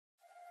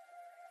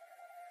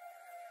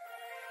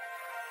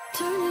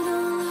Turn it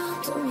all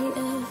out, told me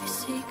every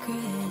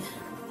secret.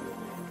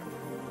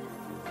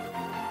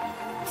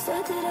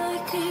 Said that I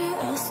care,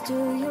 asked do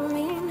you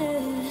mean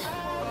it?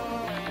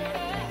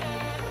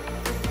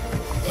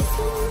 It's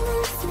been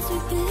months since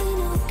we've been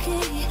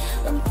okay.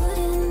 I'm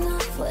putting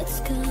off what's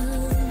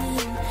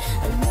coming.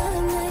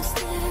 Another night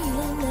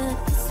staring at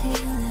the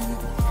ceiling.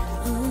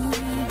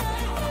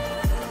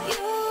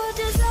 You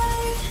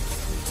deserve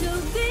to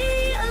be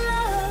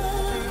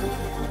alive,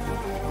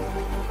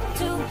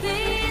 to be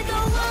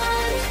the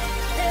one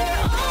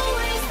they're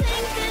always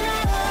thinking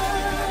of.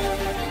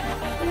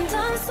 And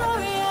I'm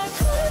sorry I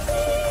couldn't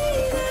be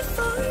there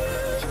for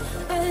you.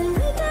 I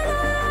admit that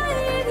I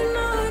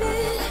ignored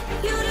it.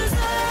 You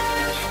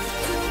deserve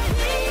to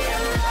be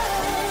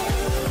alive.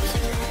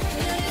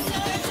 You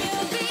deserve to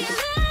be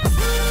alive.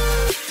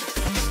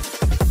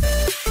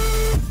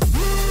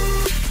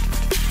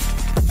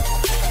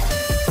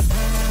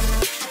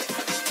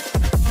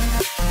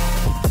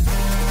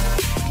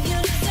 You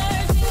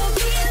deserve to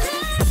be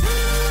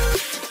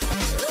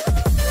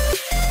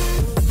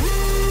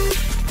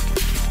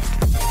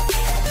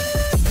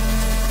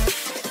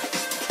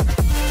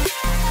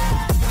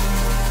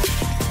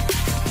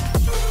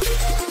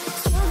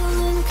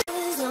struggling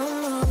 'cause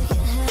I'm all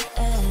you had.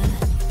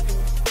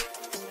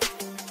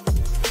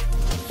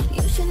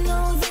 You should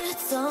know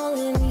that's all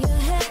in your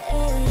head.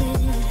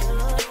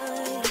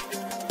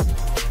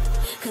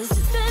 'Cause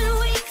it's been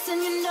weeks and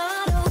you're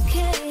not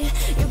okay.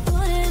 You're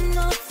putting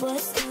off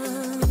what's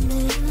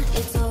coming.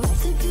 It's alright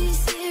to be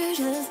scared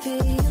of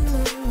being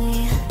lonely.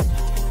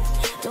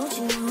 Don't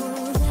you know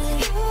that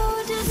you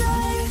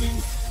deserve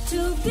to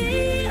be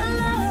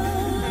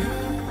alive,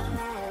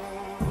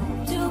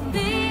 to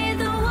be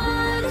the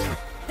one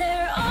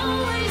they're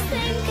always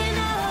thinking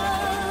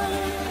of?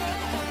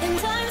 And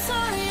I'm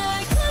sorry I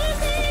couldn't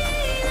be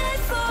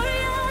there for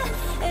you.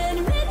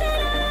 Admit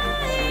that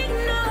I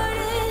ignored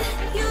it.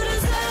 You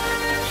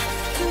deserve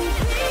to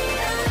be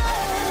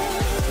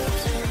alive.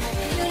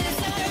 You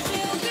deserve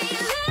to be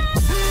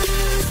alive.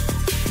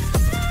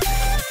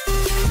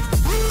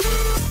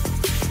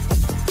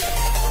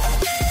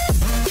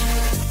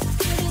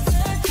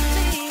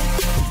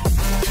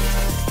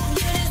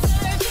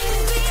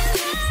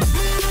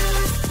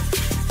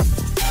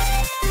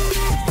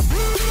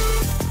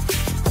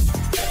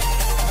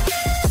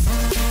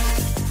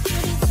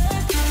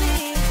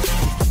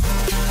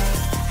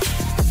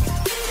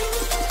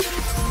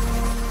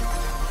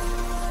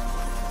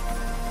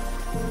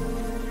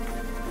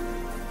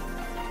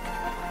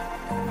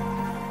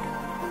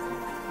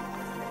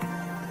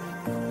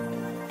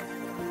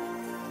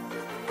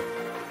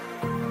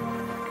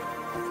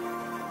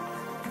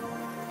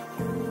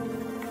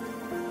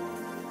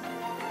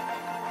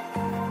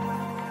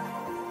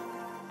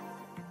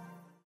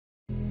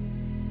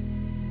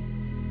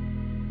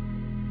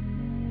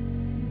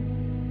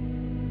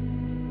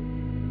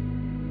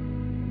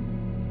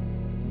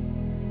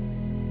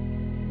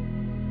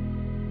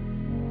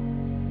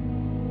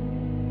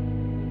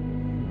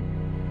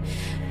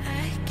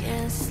 I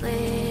can't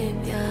sleep,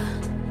 yeah.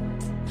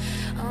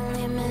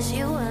 Only miss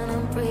you when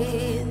I'm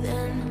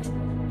breathing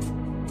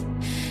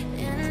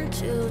in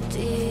too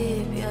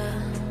deep,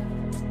 yeah.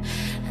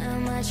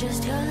 Am I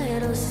just your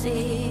little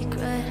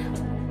secret?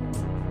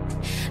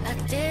 I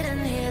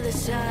didn't hear the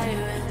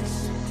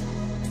sirens.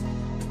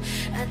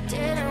 I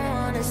didn't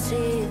wanna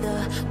see the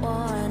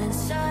warning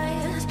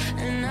signs,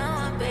 and now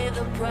I pay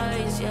the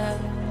price, yeah.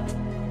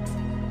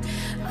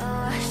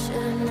 Oh, I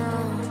should've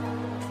known.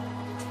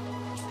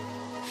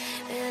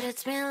 It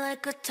hits me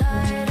like a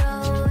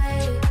tidal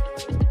wave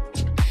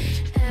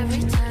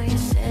every time you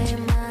say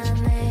my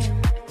name.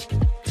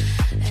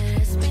 It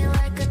hits me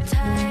like a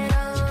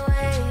tidal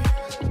wave.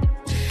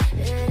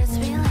 It hits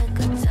me like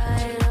a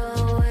tidal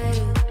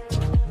wave.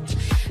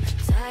 A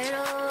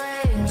tidal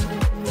wave.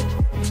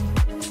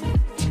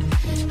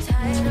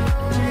 Tidal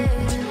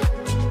wave.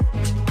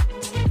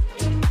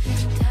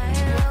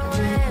 Tidal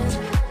wave.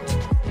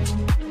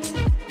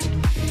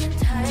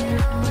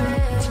 Tidal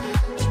wave.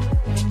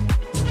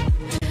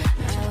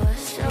 I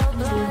was so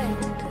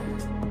blind,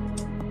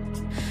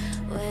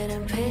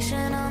 waiting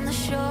patient on the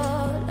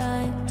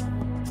shoreline.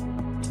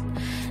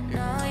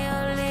 Now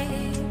you're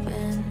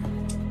leaving,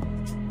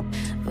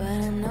 but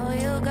I know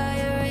you got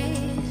your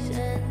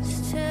reasons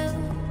too.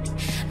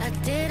 I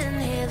didn't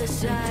hear the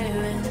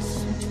sirens.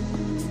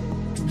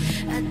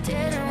 I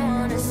didn't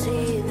wanna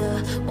see the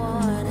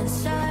warning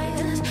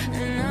signs,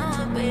 and now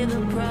I pay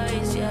the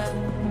price, yeah.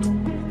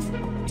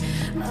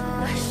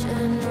 Oh, I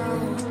should've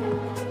known.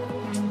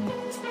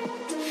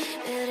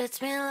 It hits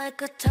me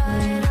like a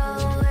tidal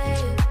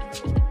wave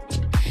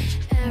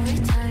every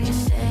time you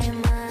say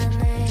my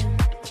name.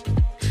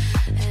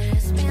 It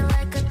hits me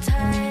like a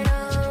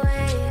tidal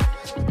wave.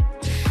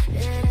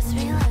 It hits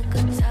me like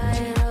a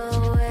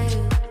tidal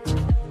wave.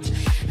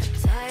 A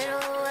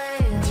tidal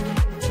wave.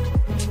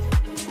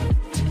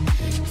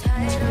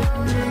 Tidal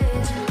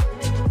wave.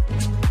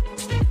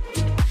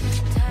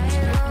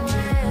 Tidal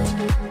wave.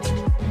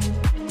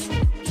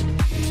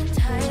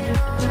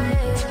 Tidal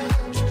wave.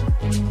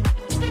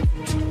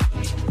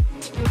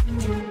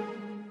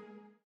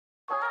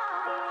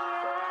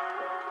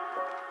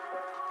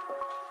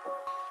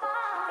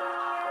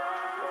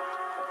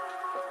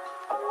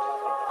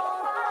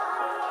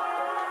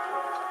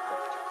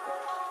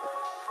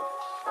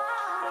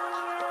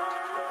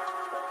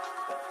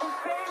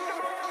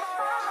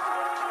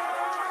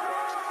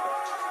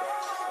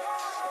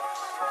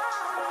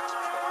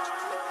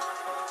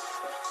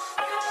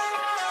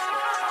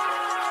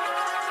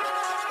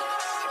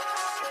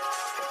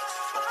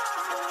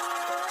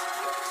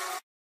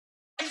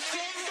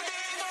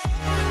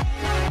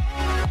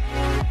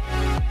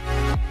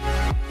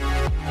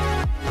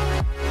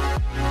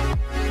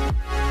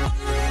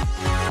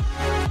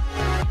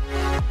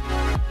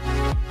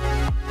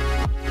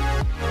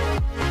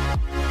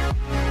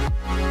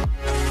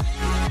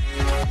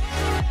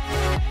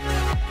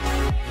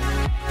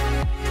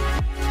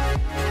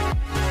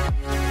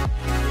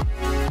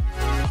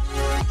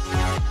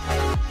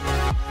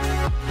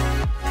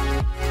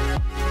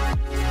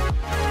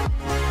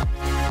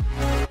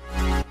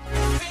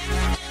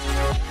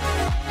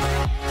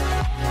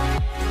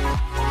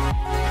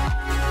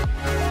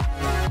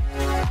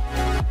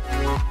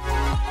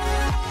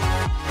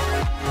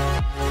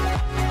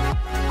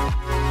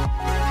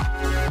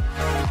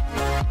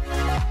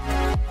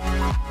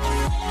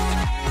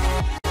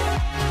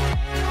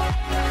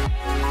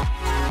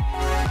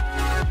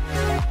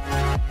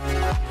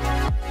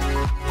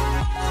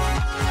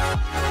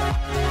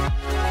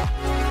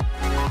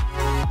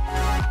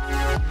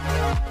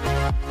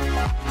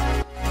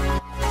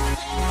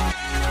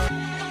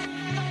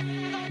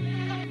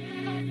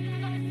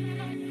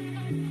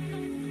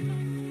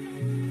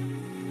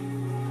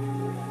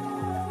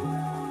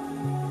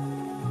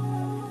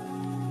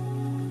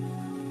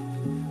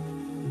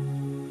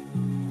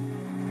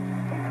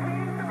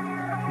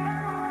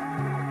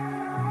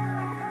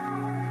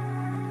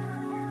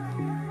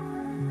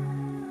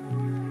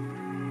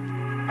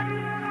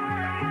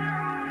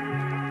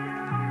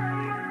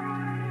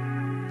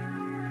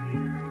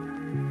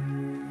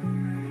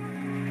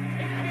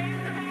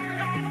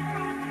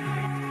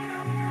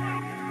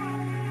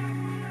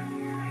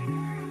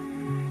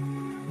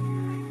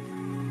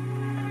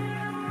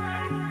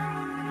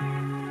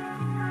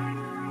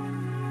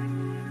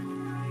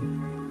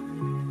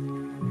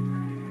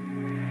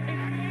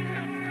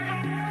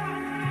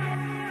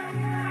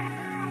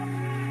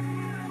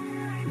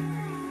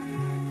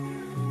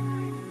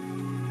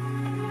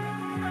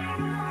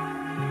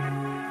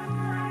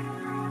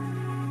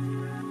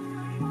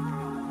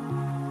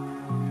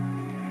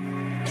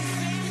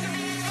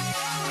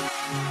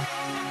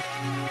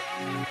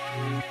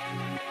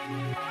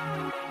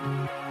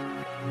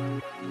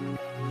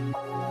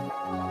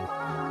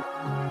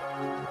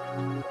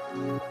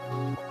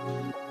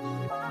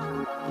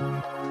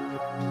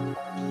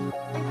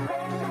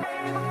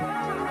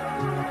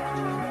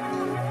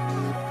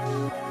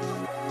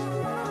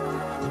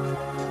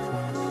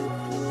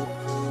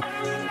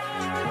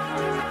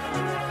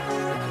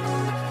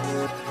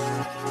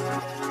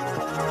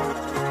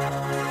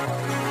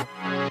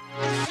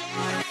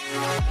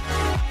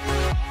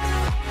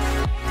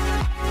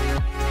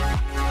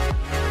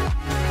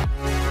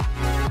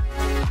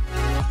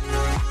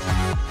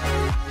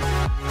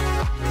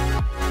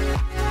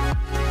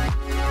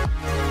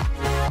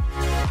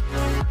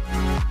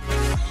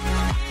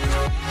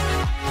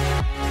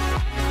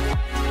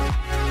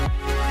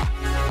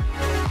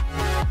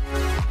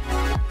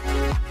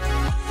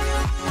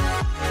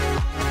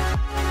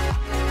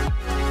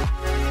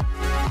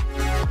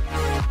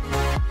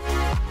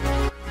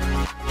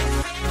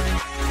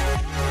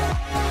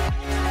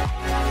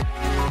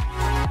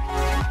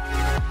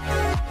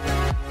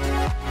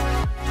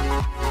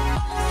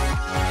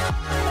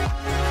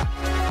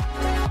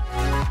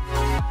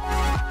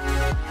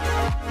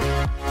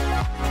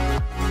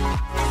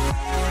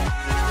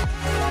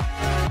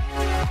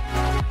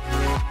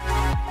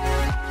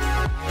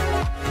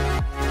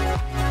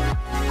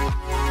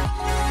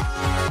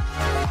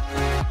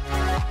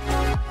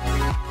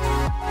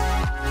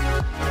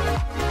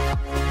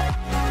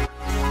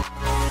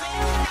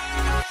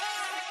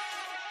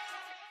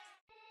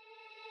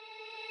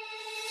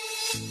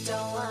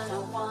 Don't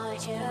wanna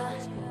want you.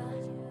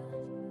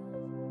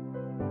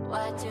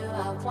 Why do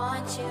I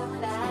want you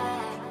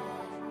back?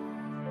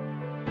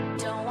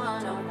 Don't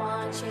wanna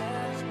want you.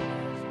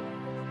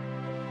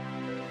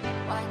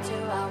 Why do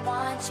I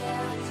want you?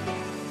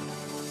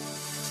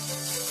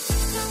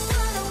 Don't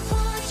wanna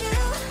want you.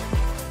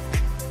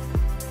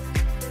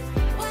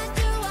 Why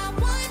do I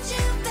want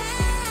you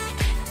back?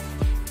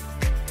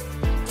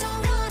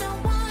 Don't wanna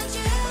want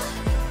you.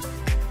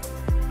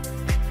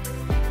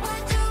 Why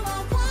do I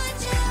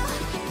want you?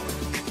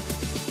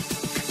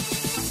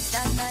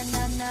 Na na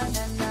na na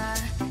na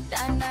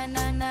na na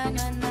na na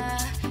na na.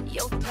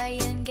 You're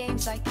playing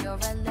games like you're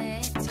a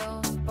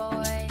little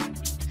boy.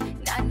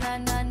 Na na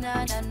na na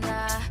na na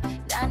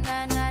na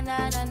na na na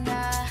na na.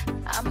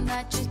 I'm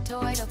not your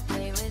toy to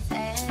play with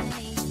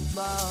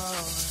anymore.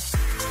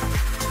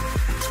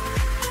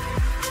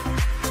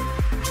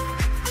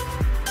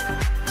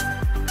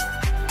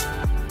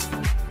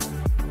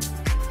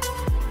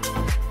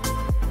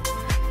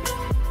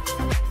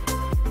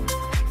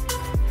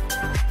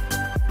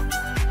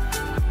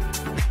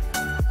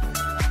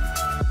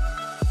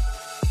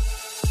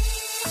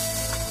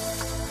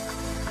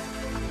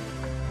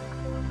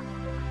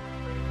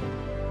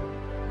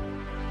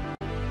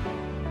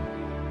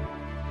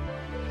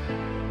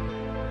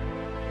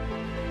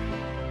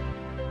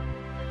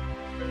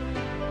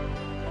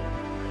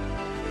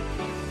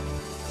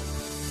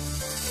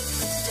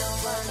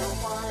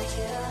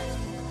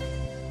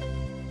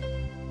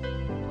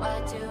 Why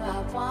do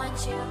I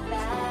want you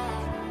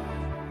back?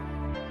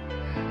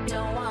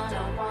 Don't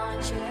wanna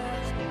want you.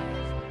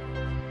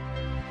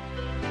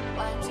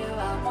 Why do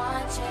I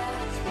want you?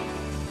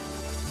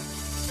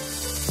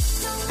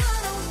 Don't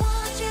wanna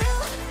want you.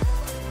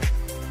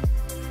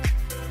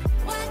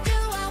 Why do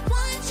I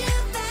want you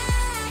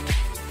back?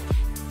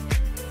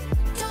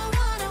 Don't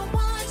wanna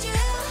want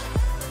you.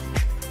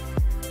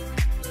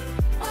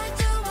 Why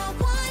do I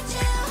want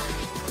you?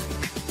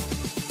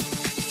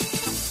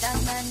 Na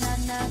na na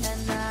na na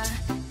na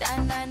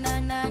na na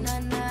na na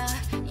na.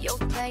 You're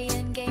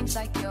playing games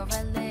like you're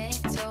a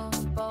little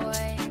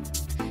boy.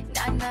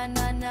 Na na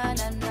na na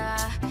na na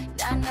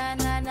na na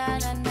na na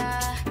na na.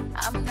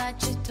 I'm not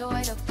your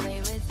toy to play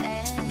with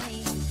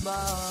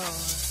anymore.